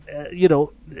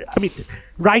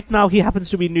 right now he happens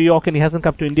to be in New York and he hasn't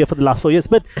come to India for the last 4 years,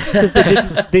 but because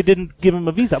they didn't give him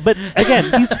a visa. But again,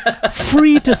 he's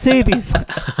free to say these.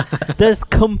 There's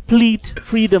complete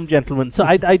freedom, gentlemen. So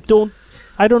I don't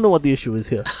know what the issue is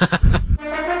here.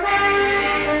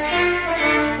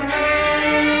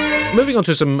 Moving on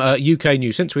to some UK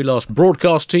news. Since we last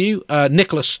broadcast to you,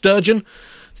 Nicola Sturgeon,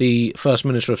 the First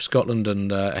Minister of Scotland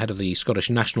and head of the Scottish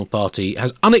National Party,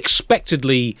 has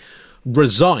unexpectedly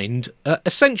resigned,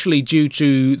 essentially due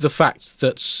to the fact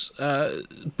that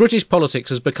British politics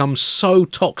has become so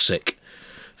toxic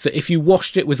that if you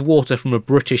washed it with water from a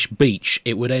British beach,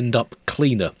 it would end up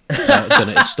cleaner than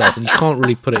it had started. And you can't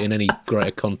really put it in any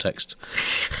greater context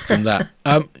than that.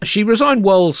 She resigned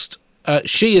whilst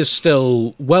she is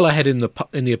still well ahead in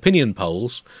the opinion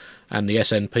polls, and the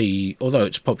SNP, although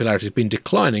its popularity has been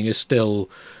declining, is still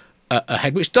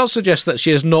ahead, which does suggest that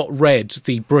she has not read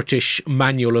the British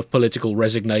Manual of Political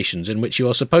Resignations, in which you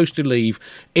are supposed to leave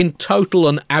in total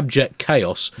and abject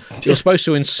chaos. You're supposed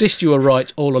to insist you are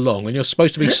right all along, and you're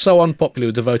supposed to be so unpopular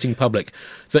with the voting public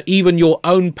that even your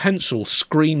own pencil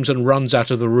screams and runs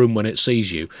out of the room when it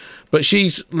sees you. But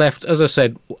she's left, as I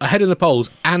said, ahead in the polls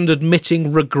and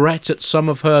admitting regret at some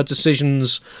of her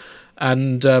decisions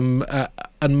and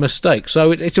mistakes.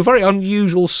 So it's a very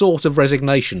unusual sort of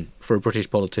resignation for a British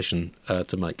politician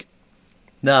to make.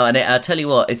 No, and I tell you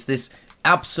what, it's this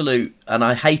absolute, and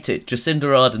I hate it,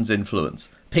 Jacinda Ardern's influence.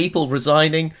 People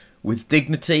resigning with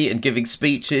dignity and giving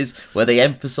speeches where they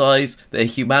emphasise their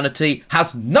humanity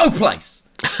has no place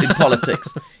in politics.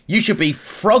 You should be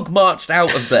frog-marched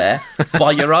out of there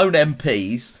by your own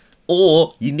MPs,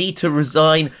 or you need to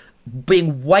resign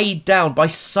being weighed down by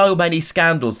so many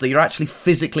scandals that you're actually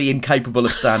physically incapable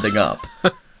of standing up.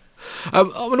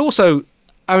 And also,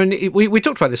 I mean, we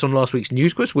talked about this on last week's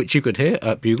news quiz, which you could hear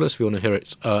at Buglers if you want to hear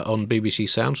it on BBC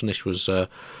Sounds. Nish was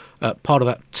part of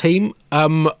that team.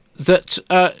 That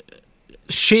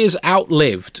she has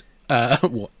outlived,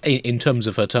 in terms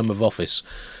of her term of office,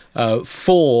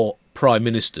 4 prime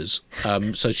ministers.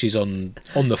 So she's on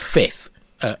the 5th.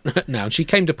 Now, she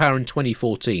came to power in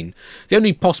 2014. The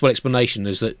only possible explanation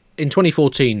is that in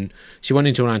 2014 she went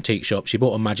into an antique shop, she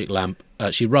bought a magic lamp,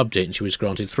 she rubbed it, and she was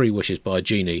granted 3 wishes by a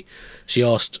genie. She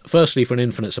asked firstly for an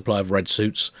infinite supply of red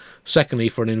suits, secondly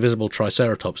for an invisible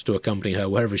triceratops to accompany her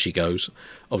wherever she goes,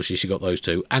 obviously she got those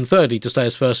 2, and thirdly to stay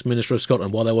as First Minister of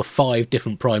Scotland while there were 5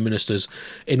 different Prime Ministers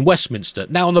in Westminster.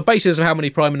 Now, on the basis of how many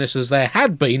Prime Ministers there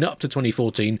had been up to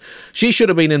 2014, she should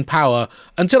have been in power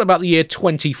until about the year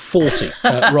 2040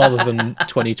 rather than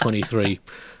 2023.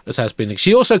 As has been.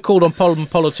 She also called on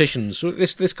politicians,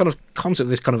 this kind of concept,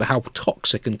 this kind of how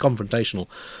toxic and confrontational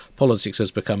politics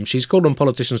has become. She's called on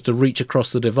politicians to reach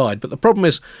across the divide. But the problem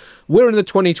is, we're in the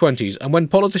 2020s, and when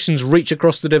politicians reach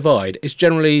across the divide, it's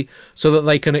generally so that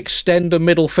they can extend a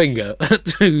middle finger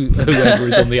to whoever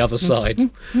is on the other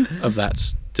side of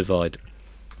that divide.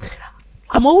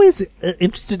 I'm always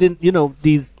interested in,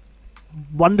 these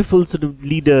wonderful sort of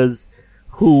leaders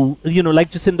who, like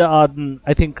Jacinda Ardern,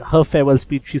 I think her farewell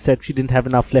speech, she said she didn't have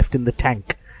enough left in the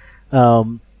tank.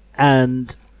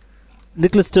 And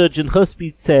Nicola Sturgeon, her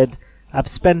speech said, I've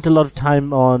spent a lot of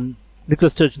time on Nicola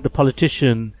Sturgeon, the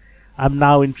politician. I'm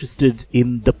now interested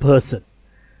in the person.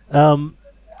 There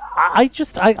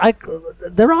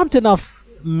aren't enough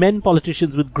men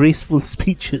politicians with graceful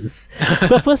speeches.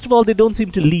 But first of all, they don't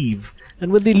seem to leave.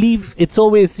 And when they leave, it's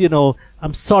always,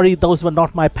 I'm sorry, those were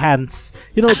not my pants.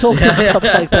 It's all stuff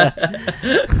like that.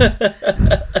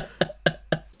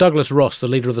 Douglas Ross, the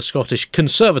leader of the Scottish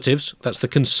Conservatives, that's the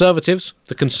Conservatives,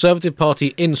 the Conservative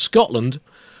Party in Scotland,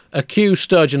 accused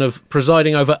Sturgeon of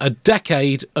presiding over a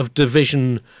decade of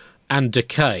division and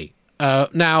decay.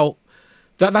 Now,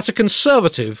 that's a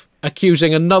Conservative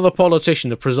accusing another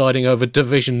politician of presiding over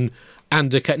division and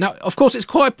decay. Now, of course, it's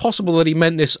quite possible that he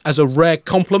meant this as a rare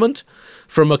compliment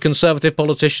from a Conservative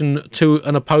politician to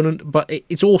an opponent, but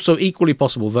it's also equally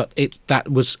possible that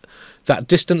that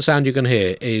distant sound you can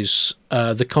hear is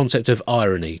the concept of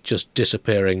irony just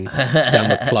disappearing down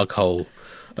the plug hole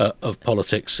of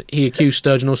politics. He accused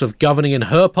Sturgeon also of governing in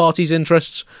her party's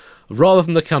interests rather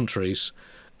than the country's,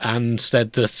 and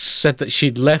said that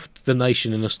she'd left the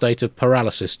nation in a state of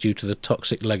paralysis due to the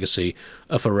toxic legacy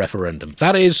of a referendum.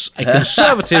 That is a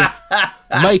Conservative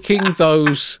making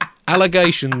those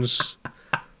allegations.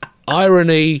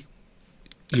 Irony,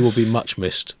 you will be much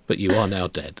missed, but you are now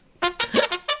dead.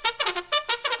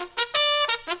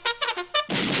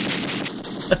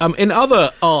 In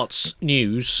other arts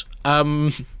news,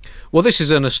 well, this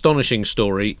is an astonishing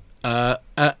story.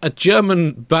 A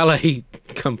German ballet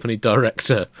company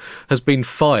director has been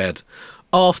fired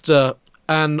after,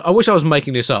 and I wish I was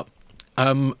making this up,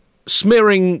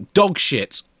 smearing dog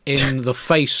shit in the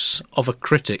face of a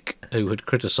critic who had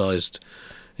criticised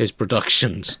his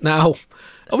productions. Now,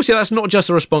 obviously that's not just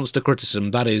a response to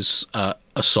criticism, that is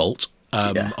assault.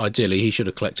 Ideally, he should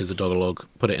have collected the dog,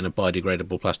 put it in a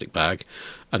biodegradable plastic bag,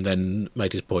 and then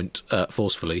made his point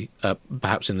forcefully,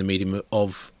 perhaps in the medium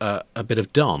of a bit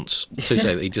of dance, to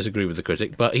say that he disagreed with the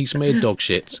critic. But he smeared dog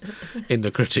shit in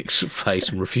the critic's face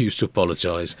and refused to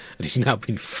apologise, and he's now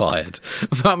been fired.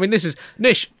 But I mean, this is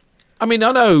Nish. I mean,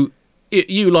 I know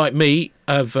you, like me,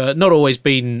 have not always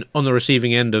been on the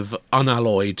receiving end of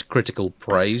unalloyed critical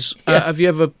praise. Have you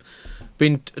ever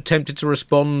been tempted to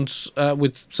respond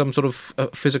with some sort of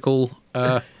physical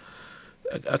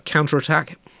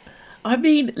counterattack? I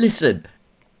mean, listen,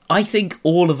 I think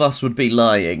all of us would be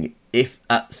lying if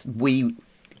we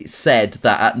said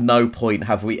that at no point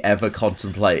have we ever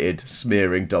contemplated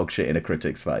smearing dog shit in a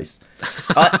critic's face.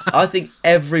 I think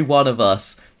every one of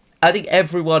us, I think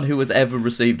everyone who has ever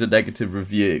received a negative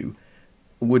review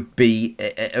would be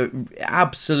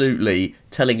absolutely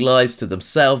telling lies to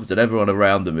themselves and everyone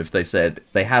around them if they said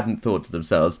they hadn't thought to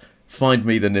themselves, find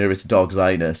me the nearest dog's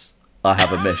anus, I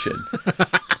have a mission.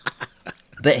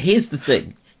 But here's the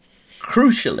thing.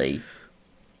 Crucially,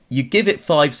 you give it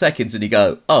 5 seconds and you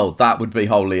go, oh, that would be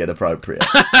wholly inappropriate.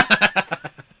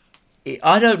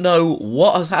 I don't know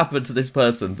what has happened to this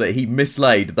person that he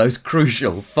mislaid those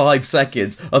crucial 5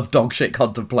 seconds of dog shit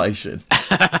contemplation.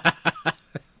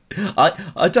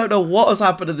 I don't know what has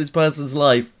happened in this person's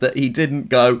life that he didn't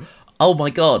go, oh my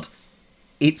god,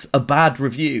 it's a bad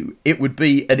review. It would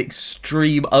be an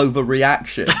extreme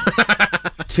overreaction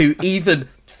to even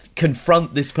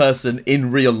confront this person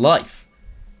in real life.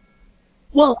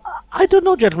 Well, I don't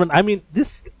know, gentlemen. I mean,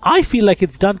 I feel like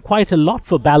it's done quite a lot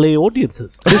for ballet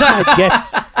audiences. This might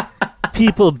get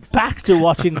people back to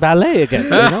watching ballet again, you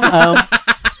know?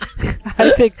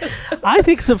 I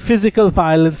think some physical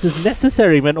violence is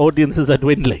necessary when audiences are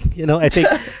dwindling. You know, I think.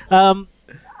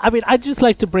 I mean, I'd just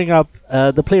like to bring up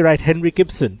the playwright Henry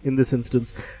Gibson in this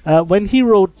instance. When he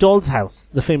wrote Doll's House,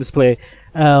 the famous play,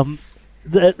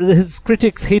 his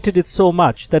critics hated it so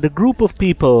much that a group of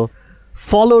people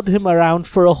followed him around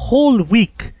for a whole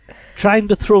week trying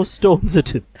to throw stones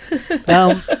at him.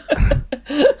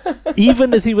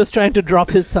 Even as he was trying to drop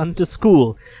his son to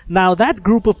school. Now, that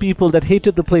group of people that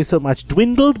hated the play so much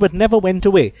dwindled but never went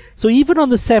away. So even on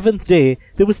the 7th day,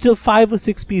 there were still 5 or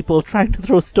 6 people trying to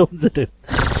throw stones at him.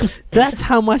 That's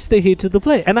how much they hated the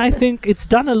play. And I think it's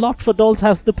done a lot for Doll's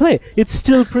House, the play. It's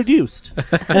still produced.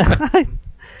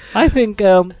 I think,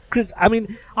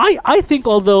 I think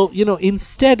although, you know,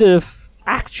 instead of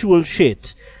actual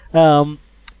shit,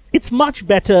 it's much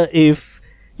better if,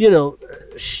 you know,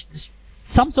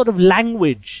 some sort of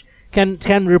language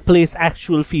can replace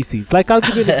actual feces. Like, I'll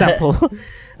give you an example.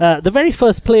 The very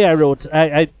first play I wrote,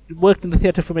 I worked in the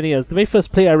theatre for many years. The very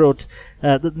first play I wrote,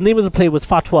 the name of the play was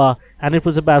Fatwa, and it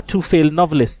was about 2 failed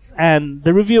novelists. And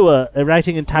the reviewer,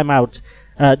 writing in Time Out,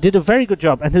 did a very good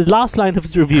job. And his last line of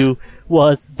his review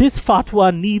was, "This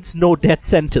Fatwa needs no death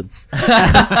sentence."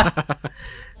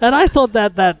 And I thought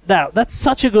that's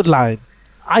such a good line.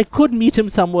 I could meet him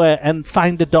somewhere and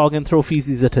find a dog and throw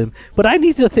feces at him, but I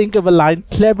need to think of a line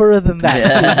cleverer than that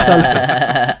to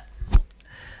insult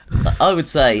him. I would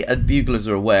say, and buglers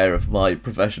are aware of my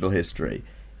professional history,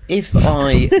 if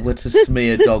I were to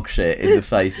smear dog shit in the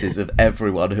faces of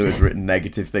everyone who had written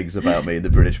negative things about me in the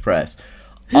British press,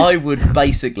 I would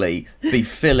basically be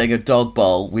filling a dog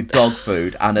bowl with dog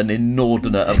food and an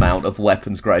inordinate amount of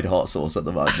weapons-grade hot sauce at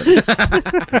the moment.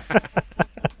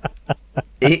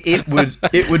 It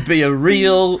would be a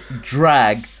real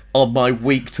drag on my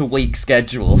week-to-week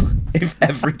schedule if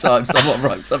every time someone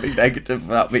wrote something negative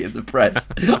about me in the press,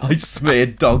 I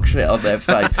smeared dog shit on their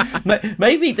face.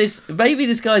 Maybe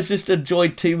this guy's just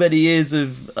enjoyed too many years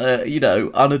of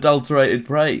unadulterated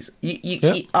praise.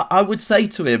 I would say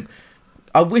to him,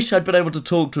 I wish I'd been able to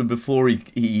talk to him before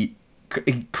he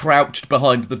crouched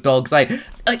behind the dog, saying,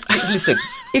 listen,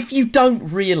 if you don't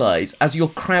realise as you're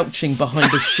crouching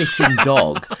behind a shitting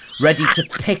dog, ready to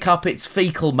pick up its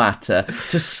fecal matter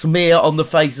to smear on the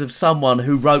face of someone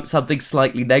who wrote something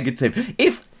slightly negative,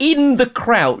 if in the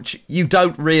crouch you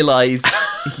don't realise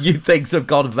things have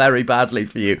gone very badly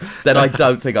for you, then I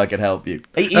don't think I can help you.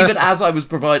 Even as I was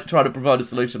trying to provide a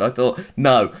solution, I thought,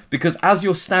 no, because as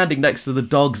you're standing next to the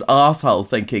dog's arsehole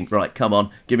thinking, right, come on,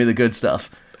 give me the good stuff,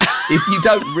 if you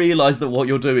don't realise that what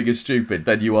you're doing is stupid,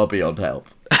 then you are beyond help.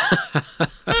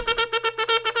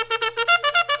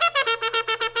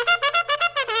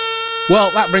 Well,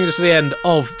 that brings us to the end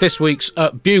of this week's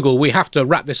Bugle. We have to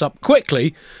wrap this up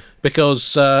quickly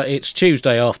because it's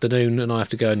Tuesday afternoon and I have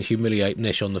to go and humiliate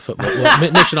Nish on the football.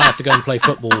 Well, Nish and I have to go and play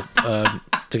football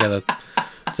together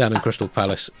down in Crystal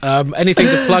Palace. Anything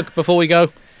to plug before we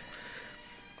go?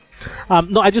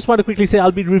 No, I just want to quickly say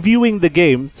I'll be reviewing the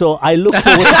game, so I look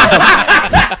forward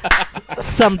to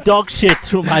some dog shit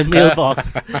through my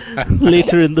mailbox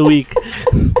later in the week.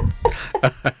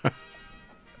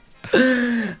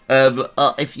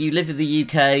 If you live in the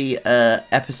UK,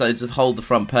 episodes of Hold the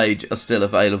Front Page are still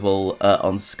available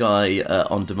on Sky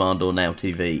On Demand or Now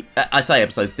TV. I say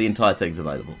episodes, the entire thing's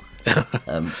available.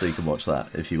 So you can watch that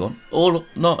if you want, or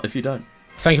not if you don't.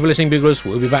 Thank you for listening, Buglers.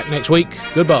 We'll be back next week.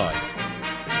 Goodbye.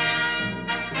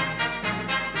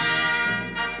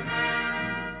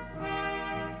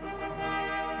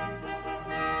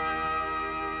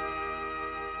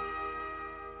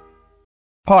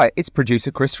 Hi, it's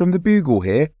producer Chris from The Bugle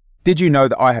here. Did you know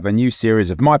that I have a new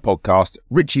series of my podcast,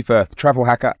 Richie Firth Travel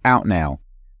Hacker, out now?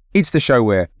 It's the show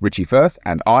where Richie Firth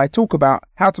and I talk about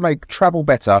how to make travel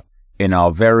better in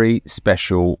our very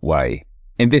special way.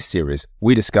 In this series,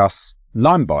 we discuss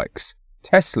Lime bikes,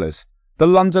 Teslas, the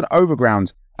London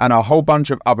Overground, and a whole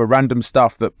bunch of other random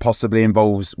stuff that possibly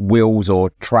involves wheels or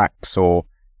tracks or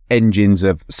engines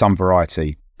of some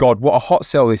variety. God, what a hot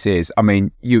sell this is. I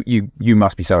mean, you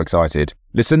must be so excited.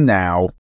 Listen now.